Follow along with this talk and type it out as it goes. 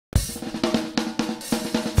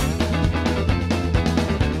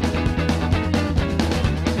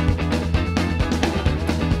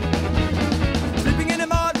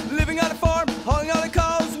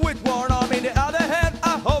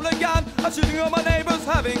all my neighbors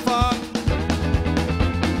having fun.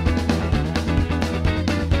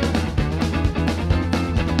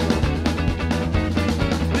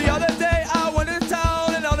 The other day I went to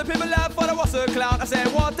town and all the people laughed, thought I was a clown. I said,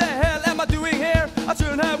 what the hell am I doing here? I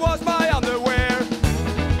shouldn't have